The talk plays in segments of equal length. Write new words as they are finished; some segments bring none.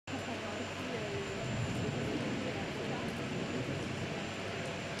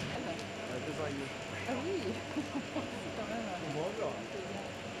Quand même,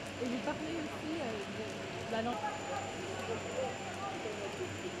 et vous parlez aussi de la langue.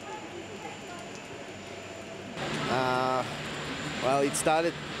 Well, it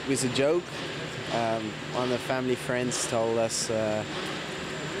started with a joke. One of the family friends told us,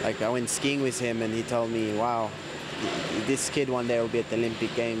 like I went skiing with him and he told me, wow, this kid one day will be at the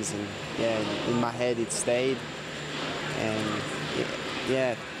Olympic Games, and yeah, in my head it stayed, and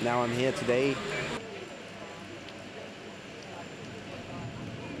yeah, now I'm here today.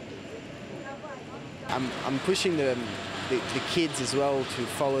 I'm pushing the kids as well to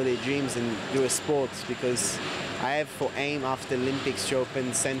follow their dreams and do a sport, because I have for aim after Olympics to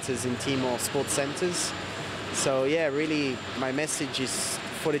open centers in Timor, sports centers. So yeah, really my message is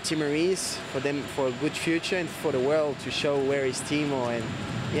for the Timorese, for them, for a good future, and for the world to show where is Timor. And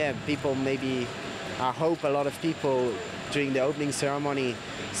yeah, people maybe, I hope a lot of people during the opening ceremony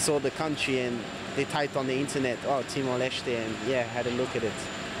saw the country and they typed on the internet, oh, Timor-Leste, and yeah, had a look at it.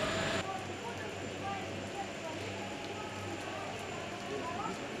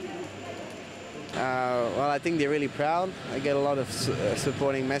 Well, I think they're really proud. I get a lot of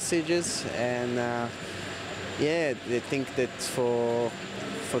supporting messages, and yeah, they think that for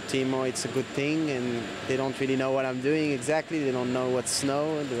Timor it's a good thing, and they don't really know what I'm doing exactly. They don't know what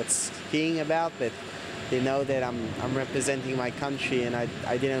snow and what's skiing about, but they know that I'm representing my country, and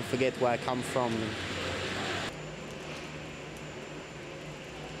I didn't forget where I come from.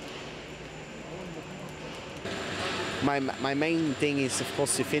 My main thing is, of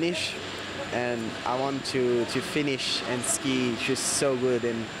course, to finish. And I want to finish and ski just so good,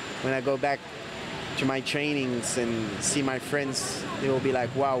 and when I go back to my trainings and see my friends, they will be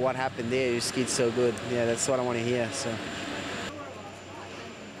like, wow, what happened there? You skied so good. Yeah, that's what I want to hear. So.